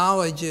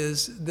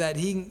acknowledges that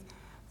he,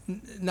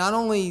 not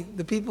only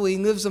the people he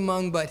lives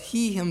among, but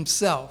he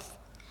himself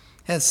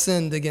has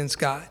sinned against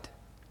God.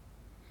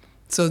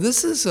 So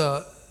this is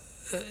a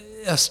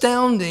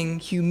astounding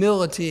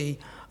humility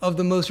of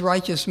the most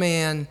righteous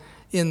man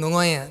in the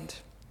land,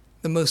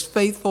 the most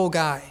faithful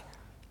guy,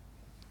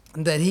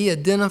 that he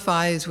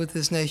identifies with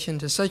this nation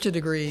to such a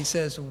degree, he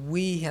says,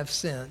 we have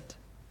sinned.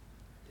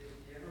 Did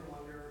you ever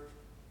wonder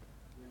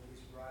when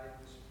he's writing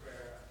this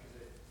prayer,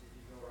 did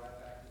you go right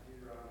back to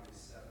Deuteronomy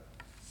 7,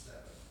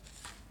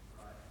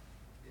 right?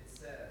 It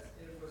says,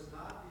 it was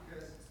not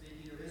because,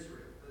 speaking of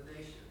Israel, the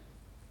nation,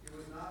 it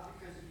was not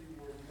because you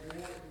were more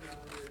in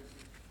number than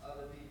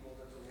other people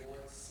that the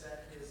Lord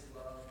set his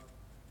love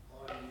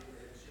on you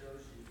and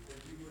chose you.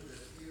 For you were the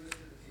fewest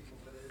of the people,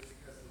 but it is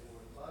because the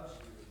Lord loves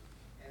you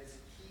and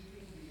is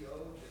keeping the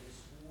oath that he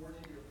swore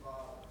to your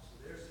fathers. So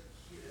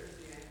there's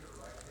the anchor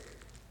right there.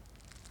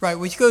 Right,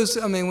 which goes,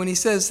 when he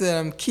says that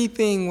I'm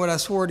keeping what I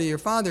swore to your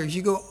fathers,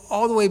 you go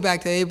all the way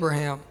back to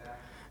Abraham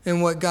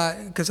and what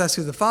God, because that's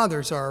who the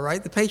fathers are,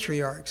 right? The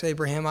patriarchs,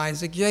 Abraham,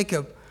 Isaac,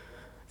 Jacob.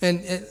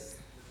 And The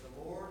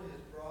Lord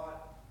has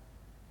brought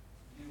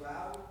you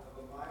out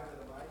with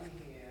a mighty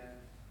hand.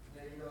 And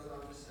then he goes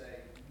on to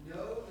say,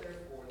 know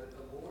therefore that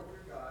the Lord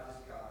your God is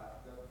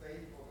God, the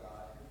faithful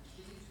God, who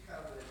keeps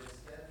covenant and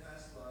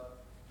steadfast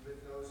love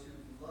with those who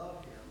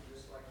love him,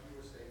 just like you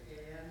were saying,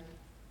 and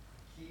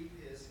keep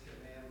his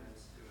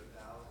commandments to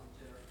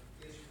 1,000 generations.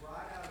 It's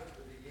right out of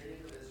the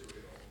beginning of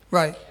Israel.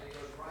 right, And it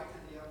goes right to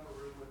the upper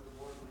room with the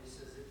Lord when he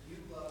says, if you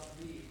love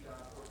me,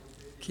 John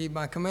 14:15, keep my commandments. keep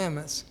my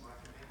commandments.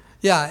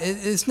 Yeah,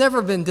 it's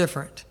never been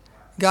different.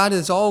 God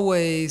has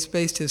always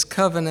based his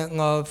covenant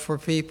love for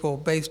people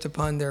based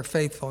upon their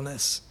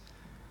faithfulness.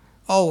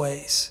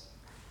 Always.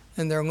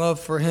 And their love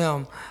for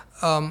him.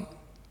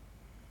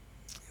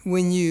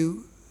 When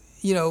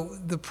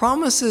the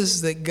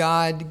promises that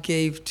God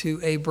gave to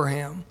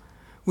Abraham,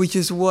 which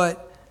is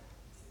what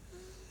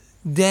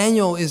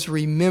Daniel is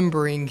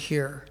remembering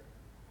here.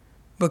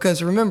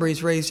 Because remember,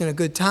 he's raised in a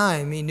good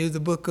time. He knew the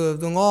book of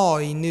the law.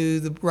 He knew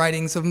the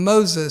writings of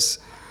Moses.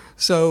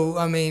 So,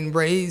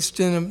 raised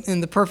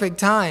in the perfect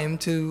time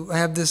to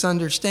have this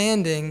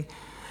understanding.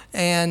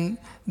 And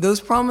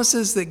those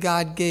promises that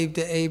God gave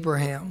to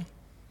Abraham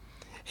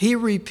he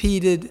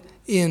repeated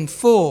in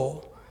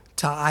full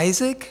to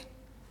Isaac,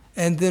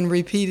 and then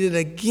repeated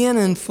again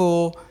in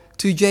full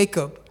to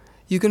Jacob.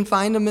 You can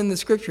find them in the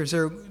scriptures.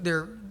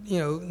 They're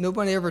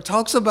nobody ever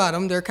talks about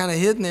them. They're kind of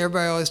hidden.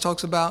 Everybody always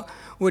talks about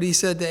what he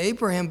said to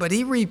Abraham, but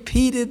he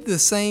repeated the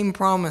same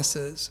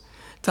promises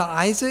to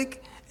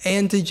Isaac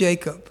and to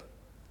Jacob.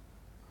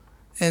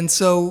 And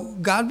so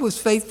God was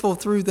faithful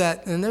through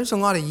that, and there's a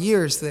lot of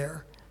years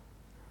there.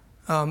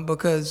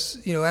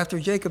 Because, after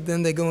Jacob,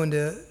 then they go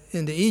into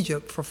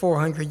Egypt for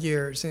 400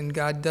 years, and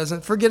God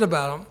doesn't forget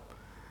about them.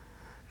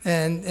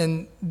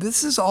 And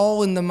this is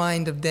all in the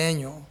mind of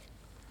Daniel.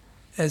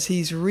 As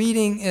he's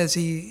reading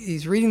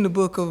the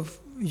book of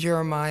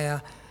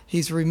Jeremiah,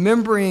 he's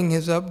remembering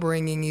his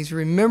upbringing, he's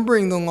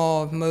remembering the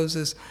law of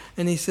Moses,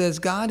 and he says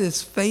God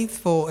is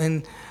faithful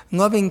and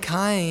loving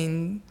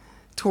kind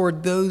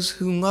toward those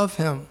who love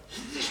him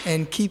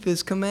and keep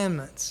his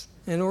commandments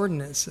and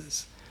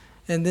ordinances.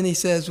 And then he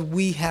says,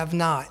 we have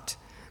not,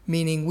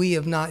 meaning we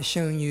have not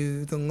shown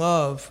you the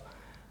love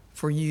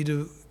for you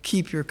to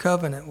keep your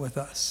covenant with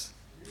us.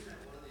 Isn't that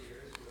one of the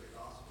areas where the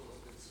gospel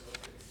has been so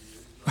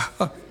confused?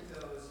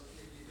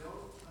 If you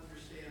don't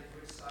understand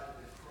which side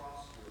of the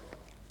cross you're on,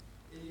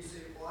 and you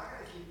say, well, I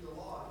got to keep the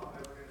law, I'm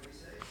never going to be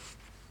saved.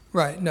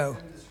 Right, no.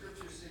 And the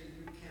scriptures say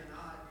you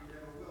cannot, you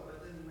never will.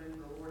 But then when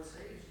the Lord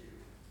saves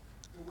you,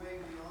 the way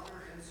we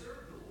honor and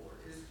serve the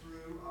Lord is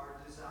through our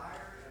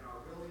desire and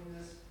our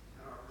willingness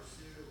and our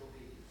pursuit of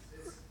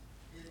obedience.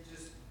 It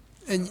just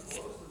And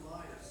blows the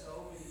mind of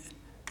so many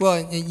people. well,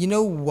 and you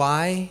know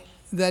why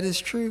that is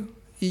true?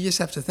 You just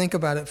have to think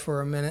about it for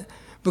a minute.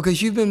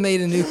 Because you've been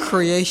made a new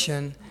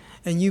creation,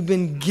 and you've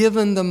been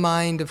given the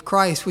mind of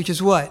Christ, which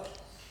is what?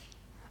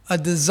 A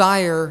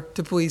desire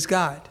to please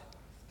God.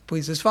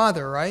 Please his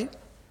Father, right?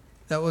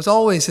 That was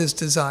always his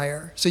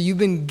desire. So you've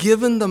been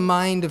given the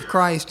mind of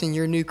Christ in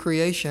your new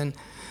creation,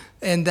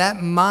 and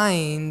that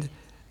mind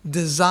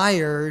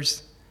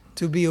desires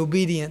to be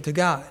obedient to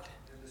God.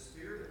 And the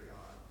Spirit of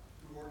God,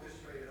 who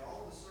orchestrated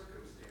all the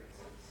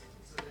circumstances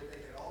so that they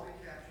could all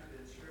be captured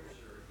in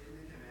Scripture,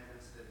 in the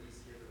commandments that he's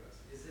given us,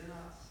 is in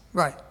us.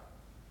 Right.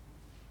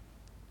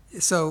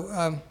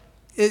 So,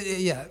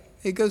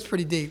 it goes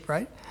pretty deep,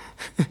 right?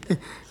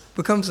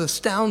 Becomes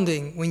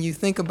astounding when you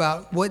think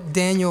about what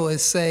Daniel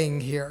is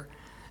saying here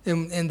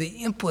and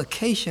the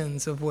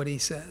implications of what he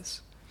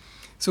says.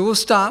 So we'll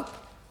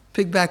stop,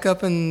 pick back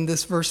up in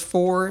this verse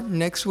 4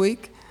 next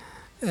week,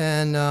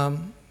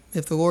 and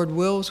if the Lord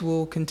wills,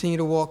 we'll continue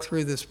to walk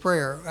through this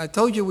prayer. I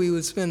told you we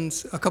would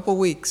spend a couple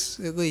weeks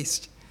at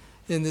least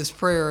in this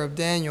prayer of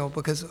Daniel,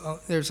 because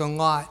there's a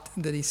lot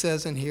that he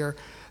says in here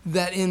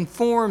that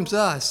informs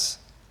us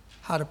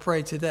how to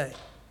pray today.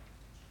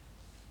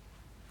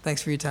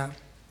 Thanks for your time.